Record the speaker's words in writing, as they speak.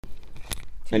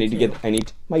I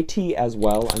need my tea as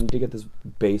well. I need to get this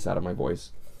bass out of my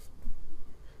voice.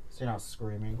 So you're not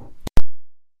screaming.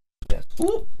 Yes.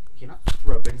 Ooh! Can you not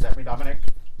throw things at me, Dominic?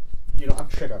 You know, I'm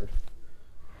triggered.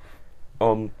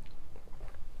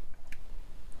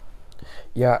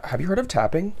 Yeah, have you heard of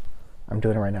tapping? I'm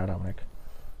doing it right now, Dominic.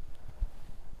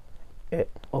 It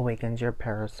awakens your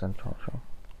parasympathetic.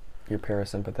 Your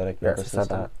parasympathetic Yes, nervous I said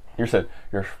system. that. You said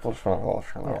your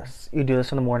Yes. You do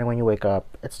this in the morning when you wake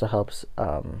up. It still helps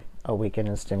awaken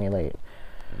and stimulate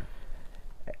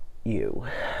you.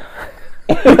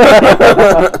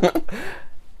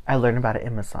 I learned about it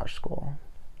in massage school.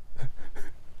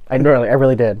 I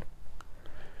really did.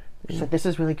 She's like, this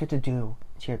is really good to do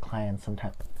to your clients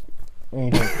sometimes when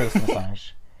you're doing face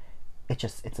massage.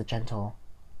 It's a gentle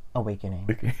awakening.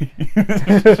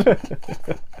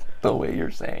 The way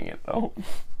you're saying it, though.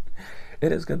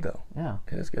 It is good, though. Yeah.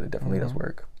 It is good. It definitely does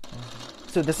work.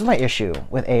 So this is my issue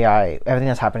with AI, everything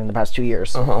that's happening in the past 2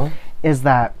 years, is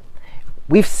that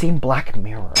we've seen Black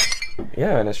Mirror.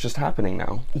 Yeah, and it's just happening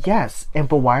now. Yes,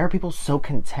 but why are people so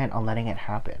content on letting it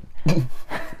happen?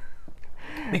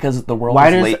 Because the world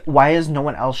is late. Why is no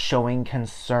one else showing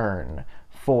concern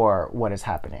for what is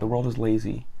happening? The world is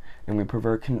lazy, and we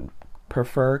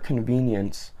prefer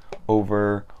convenience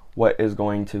over what is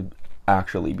going to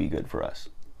actually be good for us.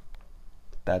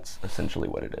 That's essentially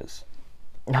what it is.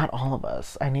 Not all of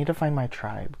us. I need to find my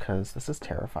tribe because this is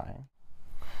terrifying.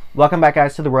 Welcome back,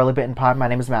 guys, to the Royally Bitten Pod. My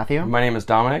name is Matthew. My name is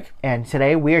Dominic. And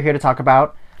today we are here to talk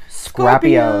about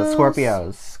Scorpios.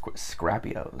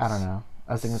 Scrappios. I don't know.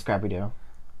 I was thinking Scrappy-Doo.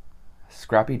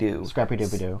 Scrappy-Doo.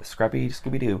 Scrappy-Dooby-Doo. Scrappy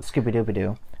Scooby-Doo.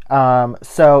 Scooby-Dooby-Doo.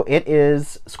 So it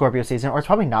is Scorpio season, or it's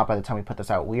probably not by the time we put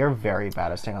this out. We are very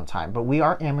bad at staying on time, but we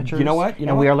are amateurs. You know what?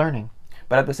 We are learning.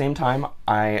 But at the same time,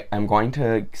 I am going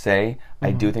to say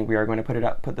I do think we are going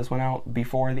to put this one out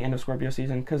before the end of Scorpio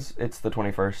season because it's the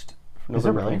 21st. Is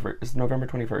it really? 21st. It's November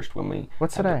 21st when we...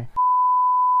 What's today?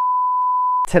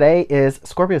 Today is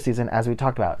Scorpio season, as we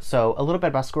talked about. So a little bit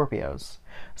about Scorpios.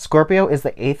 Scorpio is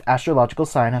the 8th astrological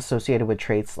sign associated with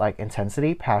traits like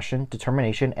intensity, passion,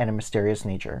 determination, and a mysterious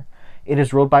nature. It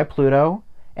is ruled by Pluto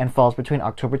and falls between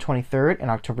October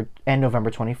 23rd and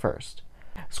November 21st.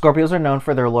 Scorpios are known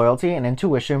for their loyalty and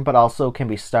intuition, but also can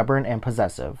be stubborn and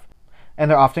possessive. And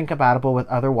they're often compatible with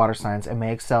other water signs and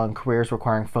may excel in careers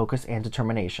requiring focus and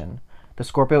determination. The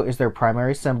Scorpio is their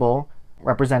primary symbol,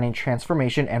 representing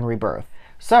transformation and rebirth.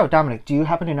 So, Dominic, do you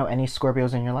happen to know any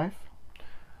Scorpios in your life?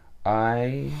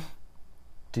 I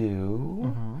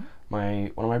do.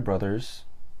 One of my brothers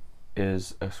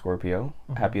is a Scorpio.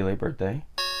 Happy late birthday.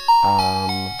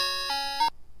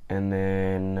 And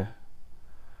then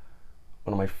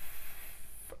my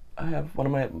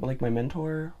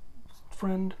mentor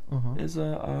friend is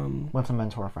a What's a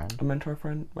mentor friend? A mentor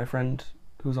friend. My friend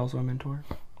who's also a mentor.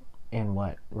 In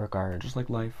what regard? Just like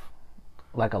life.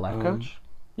 Like a life coach?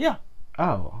 Yeah.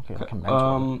 Oh, okay. Like a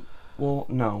mentor. Well,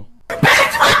 no.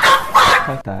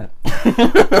 Cut that.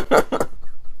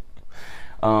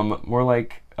 More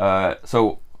like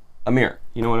so Amir.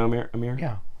 You know what Amir?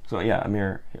 Yeah. So yeah,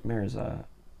 Amir is a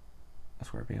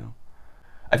Scorpio.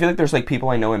 I feel like there's like people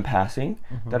I know in passing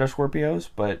that are Scorpios,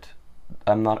 but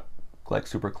I'm not like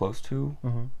super close to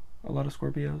a lot of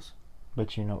Scorpios.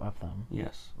 But you know of them.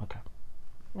 Yes. Okay.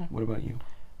 Yeah. What about you?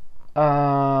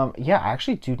 Yeah, I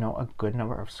actually do know a good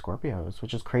number of Scorpios,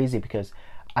 which is crazy because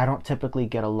I don't typically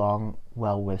get along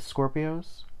well with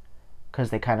Scorpios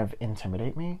because they kind of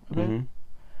intimidate me a bit.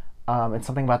 It's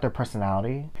something about their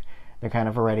personality. They're kind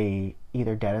of already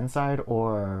either dead inside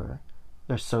or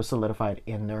they're so solidified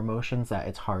in their emotions that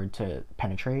it's hard to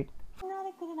penetrate. Not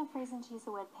a good enough reason to use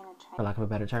the word penetrate. For lack of a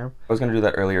better term. I was gonna do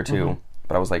that earlier too,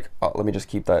 but I was like, oh, let me just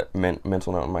keep that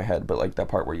mental note in my head. But like that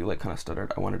part where you like kind of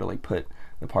stuttered, I wanted to like put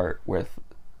the part with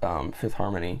Fifth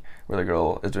Harmony where the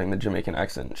girl is doing the Jamaican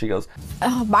accent. She goes,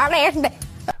 Balek.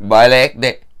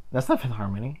 That's not Fifth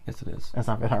Harmony. Yes, it is. That's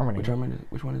not Fifth Harmony.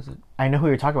 Which one is it? I know who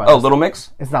you're talking about. Oh, Little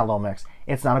Mix? It's not Little Mix.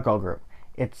 It's not a girl group.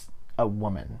 It's a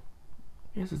woman.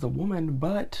 Yes, it's a woman,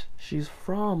 but she's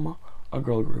from a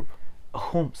girl group.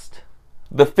 Whomst.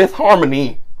 The Fifth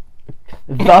Harmony.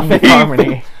 The Fifth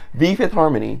Harmony. The Fifth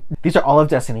Harmony. These are all of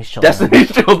Destiny's children.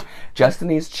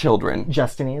 Destiny's children.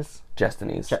 Justinies.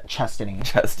 Chestiny.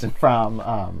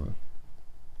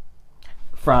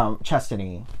 From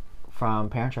Chestiny. From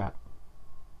Parent Trap.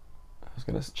 I was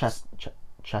gonna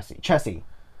Chessie.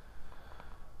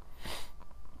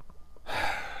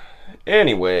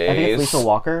 Anyways. I think it's Lisa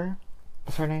Walker.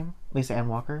 What's her name? Lisa Ann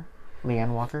Walker?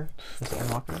 Leanne Walker? Lisa Ann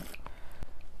Walker?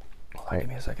 Hold on, give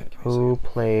me a second. Who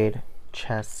played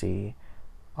Chessie?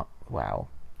 Oh, wow.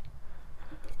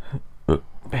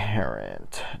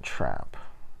 Parent Trap.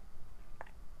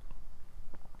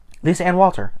 Lisa Ann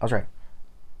Walter. I was right.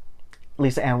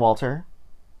 Lisa Ann Walter.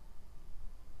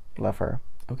 Love her.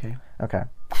 Okay. Okay.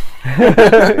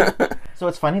 So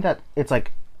it's funny that it's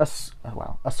like a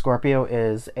Scorpio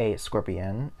is a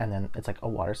scorpion, and then it's like a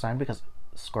water sign because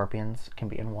scorpions can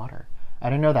be in water. I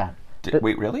didn't know that.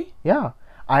 Wait, really? Yeah.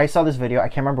 I saw this video. I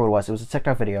can't remember what it was. It was a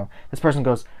TikTok video. This person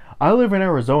goes, I live in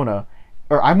Arizona,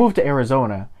 or I moved to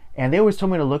Arizona, and they always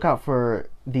told me to look out for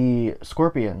the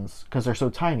scorpions because they're so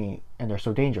tiny and they're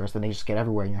so dangerous and they just get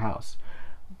everywhere in your house.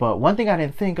 But one thing I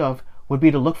didn't think of would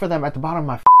be to look for them at the bottom of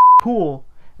my pool.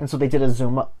 And so they did a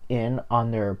zoom in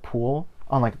on their pool,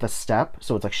 on like the step,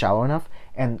 so it's like shallow enough.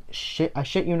 And I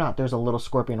shit you not, there's a little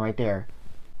scorpion right there.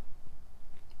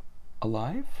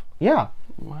 Alive? Yeah.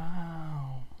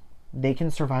 Wow. They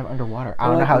can survive underwater. I They're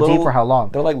don't know like how little- deep for how long.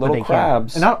 they're like but little they can.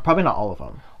 crabs. And probably not all of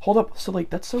them. Hold up. So,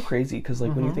 like, that's so crazy because,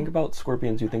 like, when you think about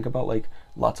scorpions, you think about, like,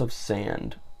 lots of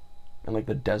sand and, like,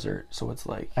 the desert. So it's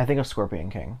like... I think of Scorpion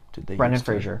King. Did they Brendan used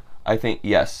to? Fraser. I think,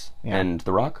 yes. Yeah. And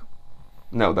The Rock?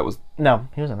 No, that was... No,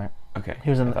 he was in there. Okay. He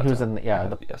was in I thought so. the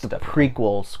Yes, the definitely.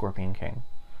 prequel Scorpion King.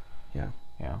 Yeah.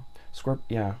 Yeah.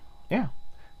 Yeah. Yeah.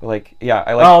 But, like, yeah,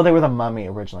 I like... Oh, they were the Mummy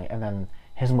originally, and then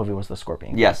his movie was the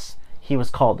Scorpion King. Yes. He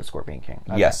was called the Scorpion King.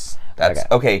 Okay. Yes. That's...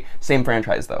 Okay. Same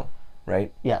franchise, though.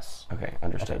 Right? Yes. Okay.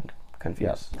 Understood.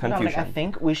 Confused. No, Confusion. I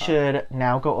think we should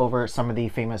now go over some of the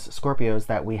famous Scorpios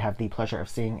that we have the pleasure of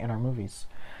seeing in our movies,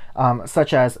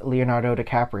 such as Leonardo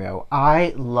DiCaprio.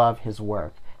 I love his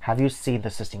work. Have you seen the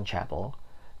Sistine Chapel?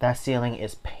 That ceiling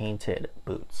is painted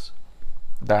boots.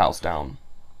 The house down.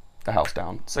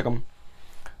 Sick 'em.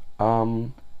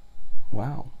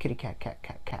 Wow. Kitty cat, cat,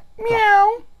 cat, cat.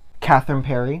 Meow. Catherine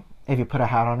Perry. If you put a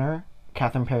hat on her,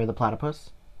 Catherine Perry the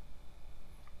platypus.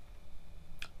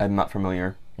 I'm not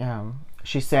familiar. Yeah.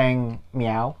 She sang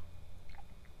Meow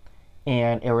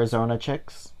and Arizona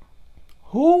Chicks.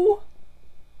 Who?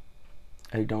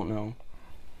 I don't know.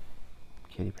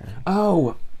 Katy Perry.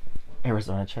 Oh.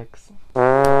 Arizona Chicks.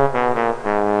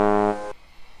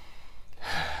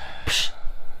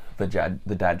 The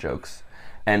dad jokes.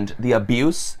 And the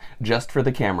abuse just for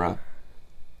the camera.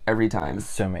 Every time.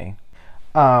 So me.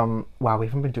 Wow, we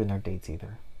haven't been doing their dates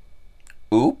either.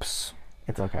 Oops.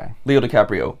 It's okay. Leo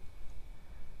DiCaprio.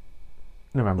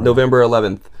 November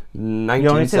 11th, You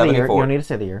don't need to say the year. 1974. You don't need to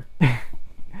say the year.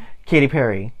 Katy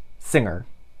Perry, singer.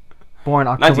 Born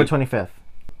October 25th.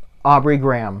 Aubrey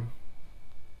Graham.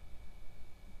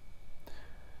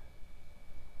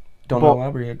 Don't know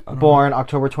Aubrey. I don't Born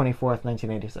October 24th,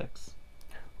 1986.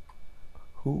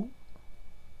 Who?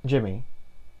 Jimmy.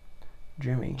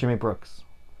 Jimmy. Jimmy Brooks.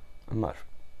 I'm not.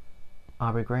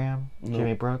 Aubrey Graham. No.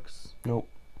 Jimmy Brooks. Nope.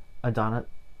 Adonat.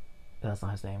 That's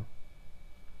not his name.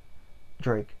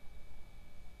 Drake.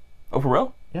 Oh, for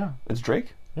real? Yeah. It's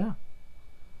Drake? Yeah.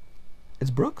 It's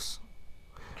Brooks?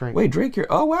 Drake. Wait, Drake, you're...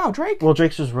 Oh, wow, Drake. Well,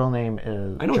 Drake's real name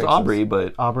is... I know it's Drake's Aubrey, is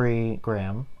but... Aubrey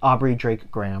Graham. Aubrey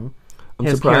Drake Graham. I'm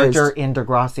His surprised. character in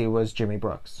Degrassi was Jimmy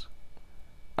Brooks.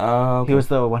 Okay. He was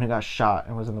the one who got shot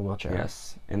and was in the wheelchair.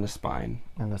 Yes, in the spine.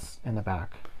 In the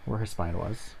back, where his spine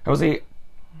was. That was a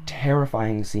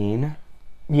terrifying scene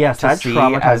Yes, to that see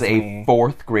traumatized as a me.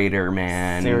 fourth grader,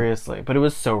 man. Seriously, but it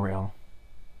was so real.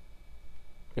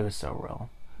 It was so real.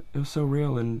 It was so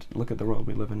real, and look at the world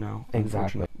we live in now.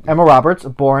 Exactly. unfortunately. Emma Roberts,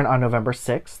 born on November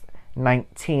 6th,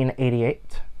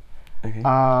 1988.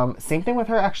 Okay. Same thing with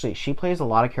her, actually. She plays a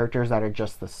lot of characters that are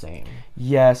just the same.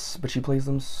 Yes, but she plays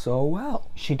them so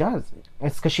well. She does.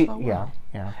 It's because she... So well.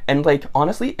 Yeah. And, like,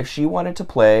 honestly, if she wanted to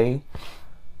play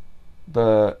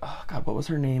the... Oh, God, what was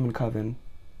her name in Coven?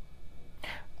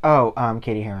 Oh,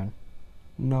 Katie Heron.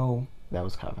 No. That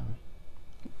was Coven.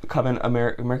 Coven,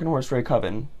 American Horror Story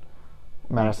Coven.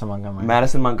 Madison Montgomery.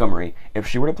 Madison Montgomery. If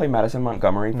she were to play Madison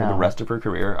Montgomery for No. the rest of her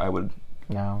career, I would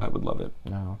No. love it.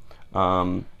 No.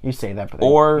 Um, You say that, but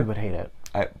Or- you would hate it.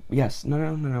 yes,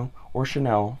 no. Or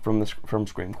Chanel from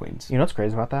Scream Queens. You know what's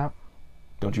crazy about that?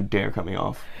 Don't you dare cut me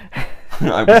off.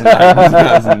 I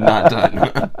was not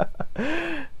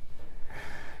done.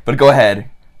 But go ahead.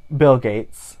 Bill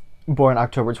Gates, born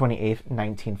October 28th,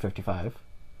 1955.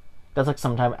 That's like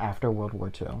sometime after World War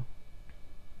II.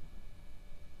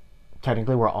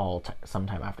 Technically, we're all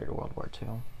sometime after World War II.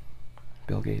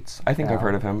 Bill Gates. I think Yeah. I've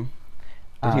heard of him.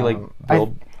 Did he like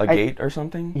build a gate or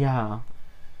something? Yeah.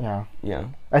 Yeah.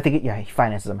 I think, he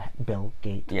finances them. Bill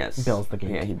Gates. Yes. Builds the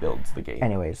gate. Yeah, he builds the gate.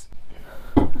 Anyways.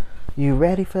 You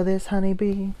ready for this,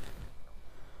 honeybee?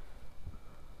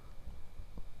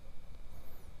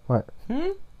 What?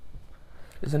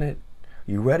 Isn't it?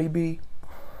 You ready, B?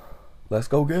 Let's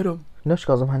go get him. No, she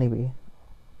calls him honeybee.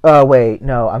 Wait,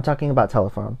 no, I'm talking about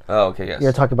telephone. Oh, okay, yes.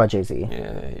 You're talking about Jay-Z.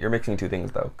 Yeah, you're mixing two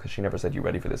things though, because she never said you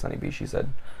ready for this, honeybee. She said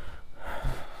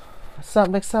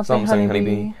Something,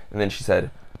 honeybee. and then she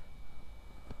said,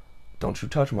 "Don't you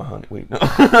touch my honey." Wait, no.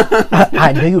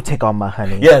 I knew you take all my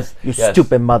honey. Yes, you yes.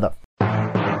 stupid mother.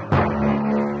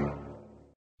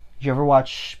 Did you ever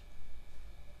watch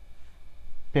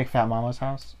Big Fat Mama's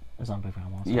House? It's on Big Fat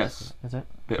Mama's House. Yes. Is it?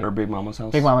 Or Big Mama's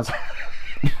House. Big Mama's.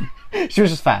 She was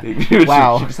just fat.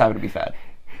 Wow. She just happened to be fat.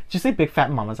 Did you say Big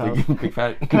Fat Mama's House? Big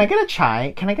fat. Can I get a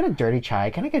chai? Can I get a dirty chai?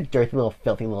 Can I get a dirty little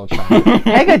filthy little chai? Can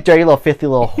I get a dirty little filthy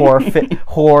little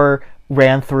whore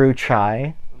ran through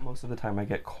chai? Most of the time I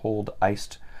get cold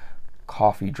iced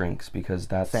coffee drinks because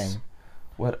that's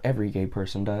what every gay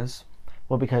person does.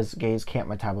 Well, because gays can't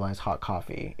metabolize hot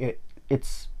coffee.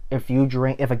 It's if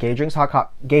a gay drinks hot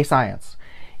coffee, gay science.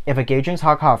 If a gay drinks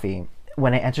hot coffee,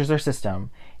 when it enters their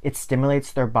system, it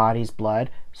stimulates their body's blood,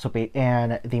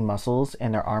 and the muscles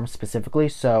in their arms specifically.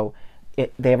 So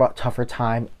they have a tougher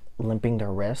time limping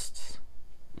their wrists.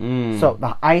 So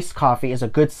the iced coffee is a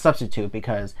good substitute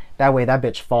because that way that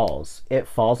bitch falls. It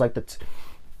falls like the.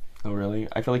 Oh really?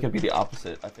 I feel like it'd be the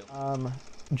opposite. I feel.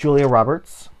 Julia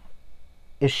Roberts.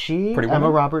 Is she Pretty Emma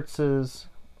Woman? Roberts'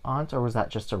 aunt, or was that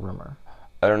just a rumor?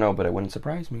 I don't know, but it wouldn't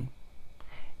surprise me.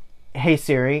 Hey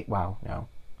Siri. Wow, no.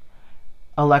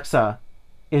 Alexa,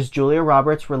 is Julia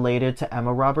Roberts related to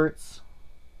Emma Roberts?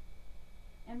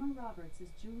 Emma Roberts is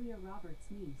Julia Roberts'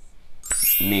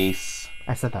 niece. Niece.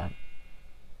 I said that.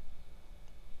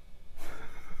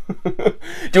 Do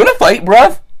you want to fight,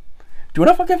 bruv? Do you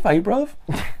want to fucking fight, bruv?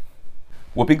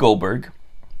 Whoopi Goldberg,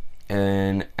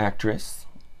 an actress.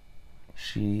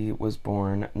 She was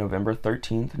born November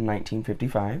 13th,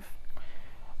 1955.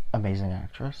 Amazing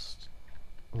actress.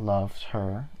 Loved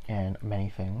her in many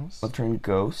things. Loved her in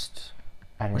Ghost.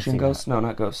 I didn't Was she see in Ghost? that. No,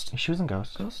 not Ghost. She was in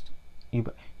Ghost. Ghost?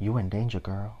 You in danger,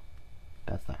 girl.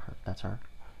 That's not her. That's her.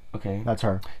 Okay. That's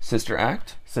her. Sister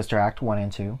Act? Sister Act 1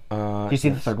 and 2. Do you see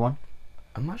the third one?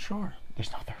 I'm not sure.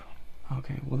 There's no third one.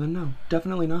 Okay, well then no.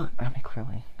 Definitely not. I mean,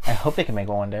 clearly. I hope they can make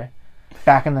one day.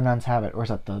 Back in the Nun's Habit. Or is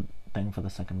that the thing for the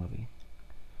second movie?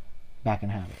 Back in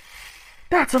Habit.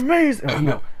 That's amazing!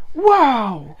 No.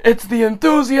 Wow! It's the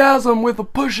enthusiasm with the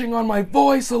pushing on my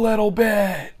voice a little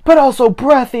bit. But also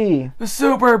breathy! The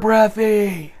super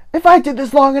breathy. If I did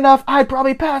this long enough, I'd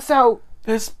probably pass out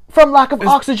This from lack of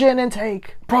oxygen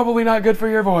intake. probably not good for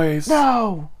your voice.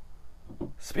 No!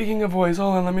 Speaking of voice,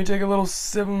 hold on, let me take a little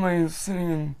sip of my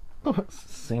singing.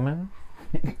 Semen?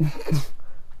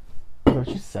 What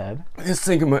you said? I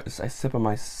sip of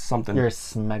my something. You're a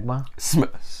smegma? In the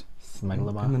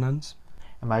Smeglama? nuns.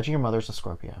 Imagine your mother's a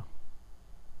Scorpio.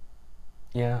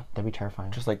 Yeah. That'd be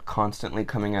terrifying. Just like constantly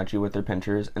coming at you with their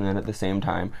pinchers, and then at the same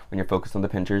time, when you're focused on the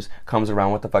pinchers, comes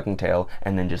around with the fucking tail,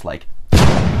 and then just like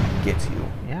gets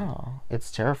you. Yeah,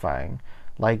 it's terrifying.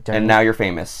 Like Demi, And now you're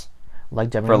famous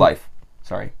like Demi for life.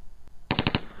 Sorry.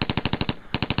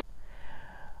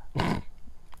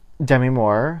 Demi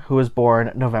Moore, who was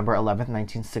born November 11th,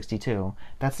 1962.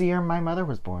 That's the year my mother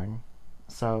was born.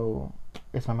 So,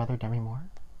 is my mother Demi Moore?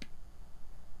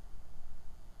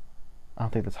 I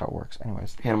don't think that's how it works.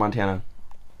 Anyways. Hannah Montana.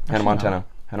 Hannah Montana.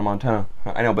 Hannah Montana.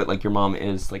 I know, but like your mom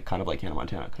is like kind of like Hannah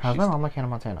Montana. How's my mom like Hannah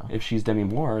Montana? If she's Demi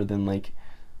Moore, then like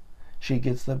she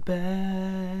gets the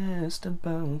best of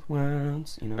both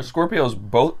worlds. You know. A Scorpio's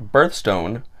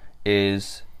birthstone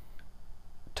is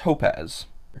topaz.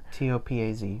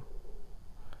 Topaz.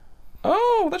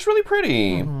 Oh, that's really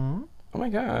pretty. Mm-hmm. Oh my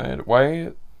god.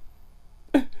 Why?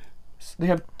 They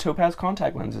have topaz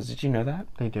contact lenses. Did you know that?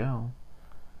 They do.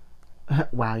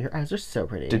 Wow, your eyes are so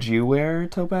pretty. Did you wear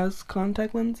topaz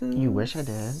contact lenses? You wish I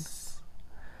did.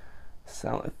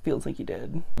 So it feels like you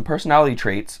did. Personality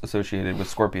traits associated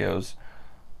with Scorpios.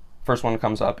 First one that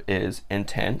comes up is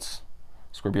intense.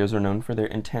 Scorpios are known for their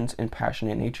intense and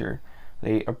passionate nature.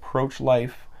 They approach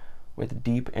life with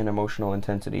deep and emotional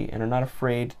intensity and are not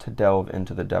afraid to delve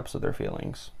into the depths of their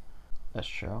feelings. That's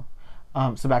true.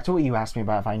 So back to what you asked me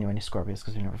about if I knew any Scorpios,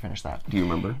 because we never finished that. Do you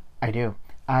remember? I do.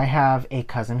 I have a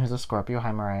cousin who's a Scorpio.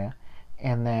 Hi, Mariah.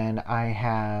 And then I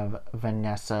have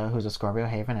Vanessa, who's a Scorpio.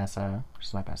 Hey, Vanessa.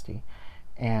 She's my bestie.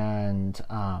 And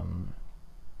I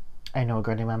know a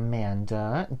girl named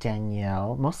Amanda,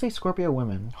 Danielle. Mostly Scorpio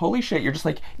women. Holy shit, you're just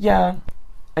like, yeah,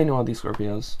 I know all these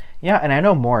Scorpios. Yeah, and I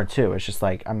know more, too. It's just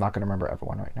like, I'm not going to remember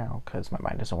everyone right now, because my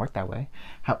mind doesn't work that way.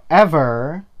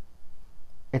 However,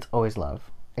 it's always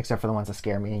love. Except for the ones that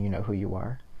scare me and you know who you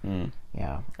are. Mm.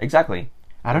 Yeah. Exactly.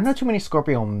 I don't know too many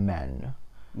Scorpio men.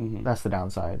 Mm-hmm. That's the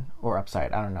downside or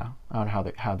upside. I don't know. I don't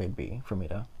know how they'd be for me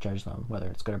to judge them, whether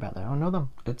it's good or bad. I don't know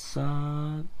them. It's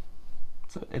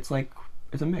like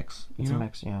it's a mix. It's a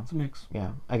mix, yeah. It's a mix.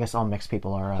 Yeah. I guess all mixed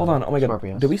people are Hold on. Oh my god.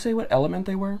 Scorpios. Did we say what element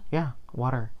they were? Yeah,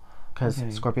 water. Because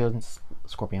Okay. Scorpio.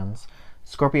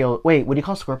 Wait, what do you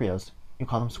call Scorpios? You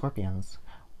call them scorpions.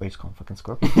 Or you just call them fucking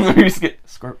scorpions?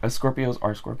 Scorpios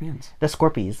are scorpions. The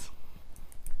Scorpies.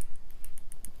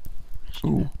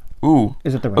 Ooh. Ooh.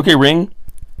 Is it the ring? Okay, ring.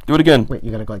 Do it again. Wait,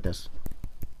 you gotta go like this.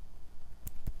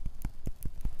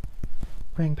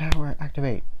 Ring power,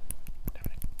 activate. Ring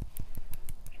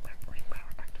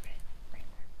power, activate.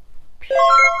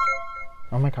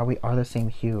 Oh my god, we are the same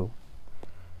hue.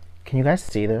 Can you guys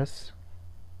see this?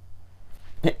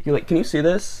 You're like, can you see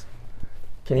this?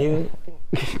 Can you?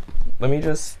 Let me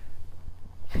just.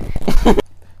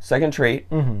 Second trait,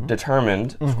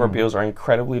 determined. Scorpios are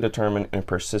incredibly determined and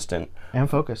persistent. And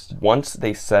focused. Once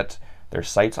they set their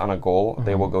sights on a goal,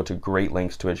 they will go to great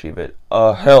lengths to achieve it.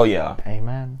 Hell yeah.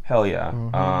 Amen. Hell yeah.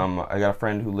 I got a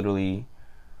friend who literally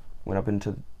went up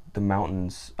into the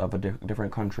mountains of a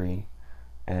different country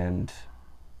and,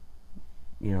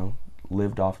 you know,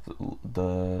 lived off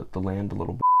the land a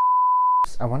little bit.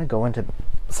 I want to go into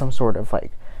some sort of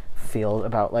like field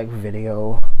about like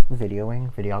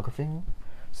videographing,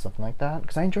 something like that,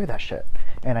 because I enjoy that shit,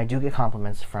 and I do get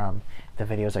compliments from the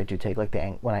videos I do take, like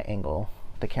when I angle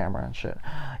the camera and shit.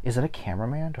 Is it a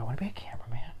cameraman? Do I want to be a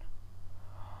cameraman?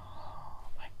 Oh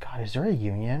my god, is there a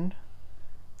union?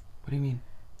 What do you mean?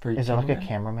 Is there like a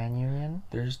cameraman union?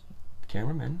 There's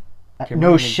cameramen.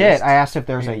 No shit. I asked if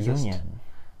there's a union.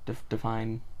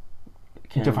 Define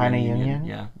Define a union?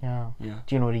 Yeah. Yeah. Yeah.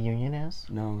 Do you know what a union is?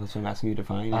 No, that's what I'm asking you to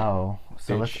define. Oh,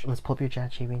 so Bitch. let's pull up your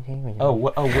ChatGPT. Oh,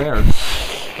 where?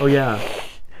 Oh yeah,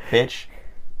 bitch.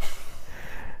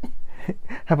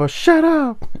 How about shut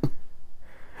up?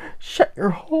 Shut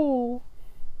your hole.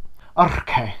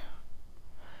 Okay.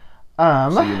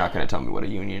 So you're not gonna tell me what a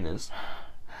union is?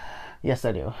 Yes,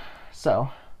 I do. So,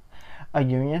 a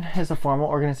union is a formal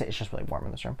organization. It's just really warm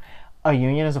in this room. A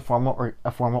union is a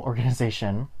formal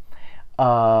organization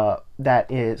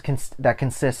that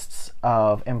consists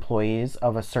of employees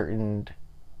of a certain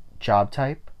job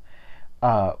type,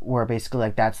 where basically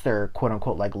like that's their quote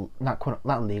unquote like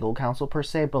not legal counsel per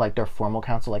se, but like their formal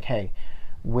counsel. Like, hey,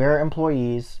 we're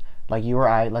employees like you or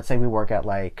I. Let's say we work at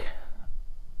like.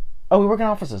 Oh, we work in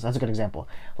offices. That's a good example.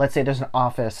 Let's say there's an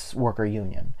office worker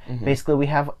union. Basically,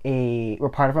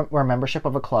 we're a membership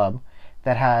of a club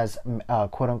that has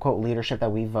quote unquote leadership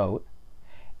that we vote,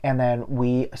 and then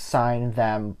we assign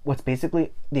them what's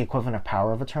basically the equivalent of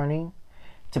power of attorney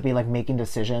to be like making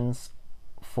decisions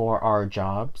for our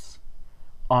jobs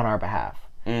on our behalf.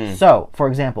 So, for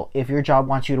example, if your job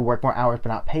wants you to work more hours but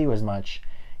not pay you as much,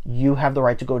 you have the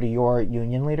right to go to your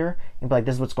union leader and be like,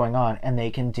 this is what's going on, and they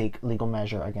can take legal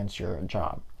measure against your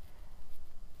job.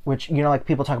 Which, you know, like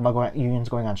people talk about unions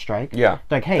going on strike. Yeah.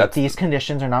 Like, hey, these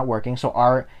conditions are not working,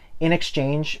 so in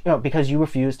exchange, because you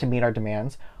refuse to meet our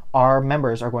demands, our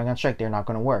members are going on strike. They're not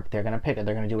going to work. They're going to picket.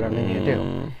 They're going to do whatever they need to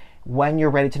do. When you're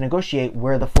ready to negotiate,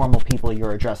 we're the formal people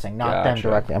you're addressing, not them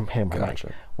directly. I'm hitting my mic.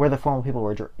 We're the formal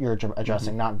people you're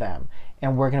addressing, not them.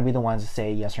 And we're going to be the ones to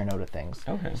say yes or no to things.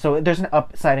 Okay. So there's an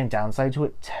upside and downside to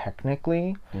it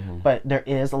technically, but there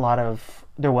was a lot of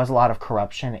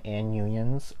corruption in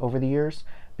unions over the years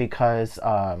because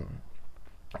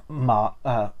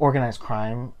organized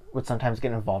crime would sometimes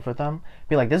get involved with them.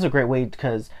 Be like, this is a great way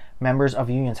because members of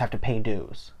unions have to pay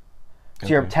dues. So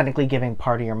you're technically giving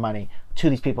part of your money to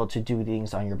these people to do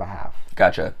things on your behalf.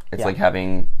 Gotcha. It's like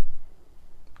having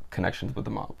connections with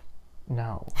the mob.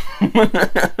 No.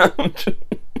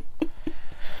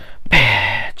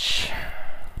 Bitch.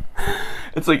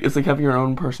 It's like having your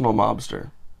own personal mobster.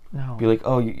 No. Be like,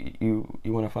 oh, you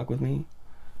want to fuck with me?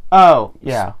 Oh,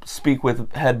 yeah. Speak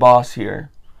with head boss here.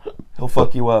 He'll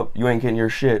fuck you up. You ain't getting your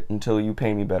shit until you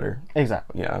pay me better.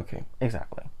 Exactly. Yeah, okay.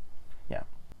 Exactly. Yeah.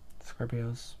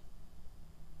 Scorpios.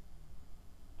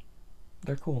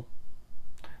 They're cool.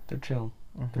 They're chill.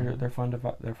 They're fun to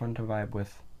vibe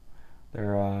with.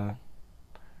 They're a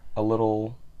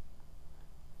little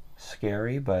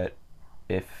scary, but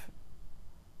if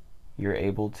you're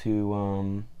able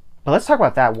to But let's talk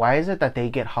about that. Why is it that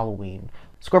they get Halloween?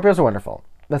 Scorpios are wonderful.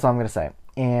 That's all I'm gonna say.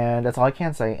 And that's all I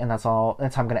can say, and that's how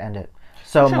I'm gonna end it.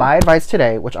 So my advice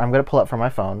today, which I'm gonna pull up from my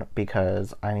phone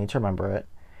because I need to remember it.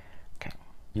 Okay.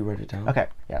 You wrote it down? Okay,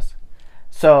 yes.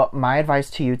 So my advice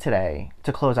to you today,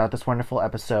 to close out this wonderful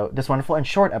and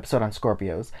short episode on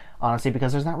Scorpios, honestly,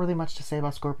 because there's not really much to say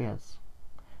about Scorpios.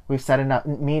 We've said enough,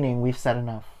 meaning we've said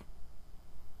enough.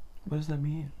 What does that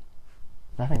mean?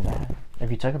 Nothing bad.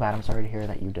 If you took a bad, I'm sorry to hear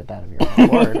that you did that of your own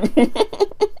accord.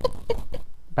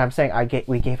 But I'm saying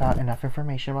we gave out enough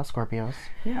information about Scorpios.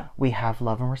 Yeah. We have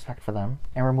love and respect for them,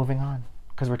 and we're moving on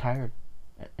because we're tired.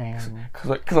 And,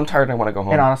 Because I'm tired and I want to go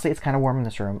home. and honestly, it's kind of warm in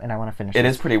this room, and I want to finish It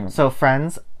this. is pretty So,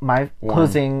 friends, my warm.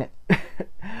 closing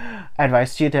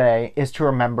advice to you today is to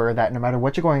remember that no matter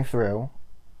what you're going through,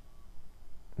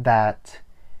 that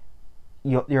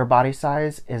your body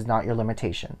size is not your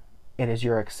limitation. It is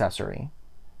your accessory.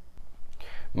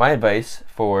 My advice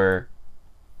for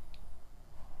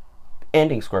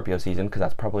ending Scorpio season, because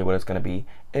that's probably what it's going to be,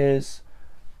 is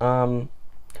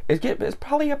it's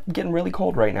probably getting really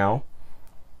cold right now.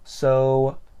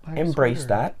 So embrace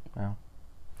that. Oh.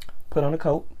 Put on a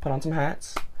coat, put on some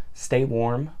hats, stay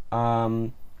warm,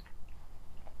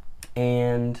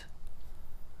 and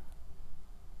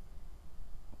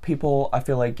people, I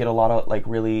feel like, get a lot of like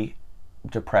really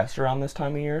depressed around this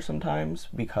time of year sometimes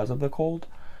because of the cold,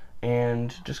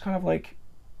 and just kind of like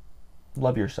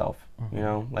love yourself, you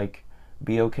know, like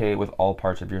be okay with all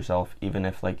parts of yourself, even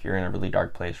if like you're in a really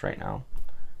dark place right now.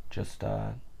 Just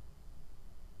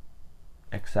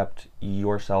accept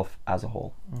yourself as a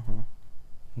whole.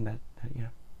 Yeah,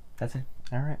 that's it.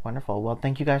 All right, wonderful. Well,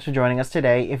 thank you guys for joining us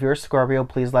today. If you're a Scorpio,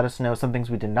 please let us know some things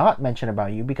we did not mention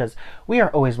about you, because we are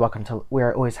always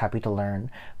happy to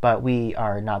learn, but we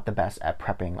are not the best at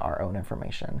prepping our own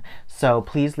information. So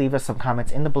please leave us some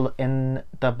comments in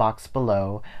the box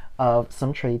below of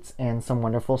some traits and some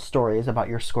wonderful stories about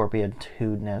your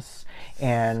Scorpio-tudeness.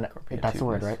 And that's the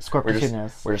word, right?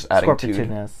 Scorpio-tudeness. We're just adding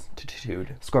Scorpio-tudeness.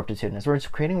 Scorpio-tude. We're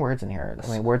just creating words in here. I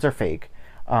mean, words are fake.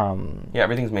 Yeah,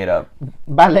 everything's made up.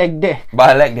 Balegde.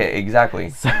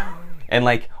 Exactly. And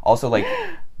like also like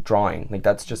drawing, like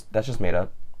that's just made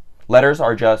up. Letters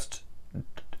are just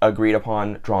agreed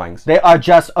upon drawings. They are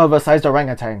just oversized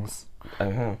orangutans.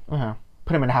 Uh-huh.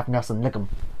 Put them in a half Nelson, lick them.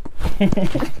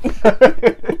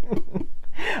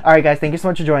 All right, guys, thank you so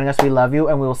much for joining us. We love you,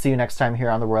 and we will see you next time here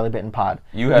on the Royally Bitten Pod.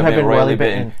 You have been royally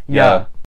bitten. Yeah.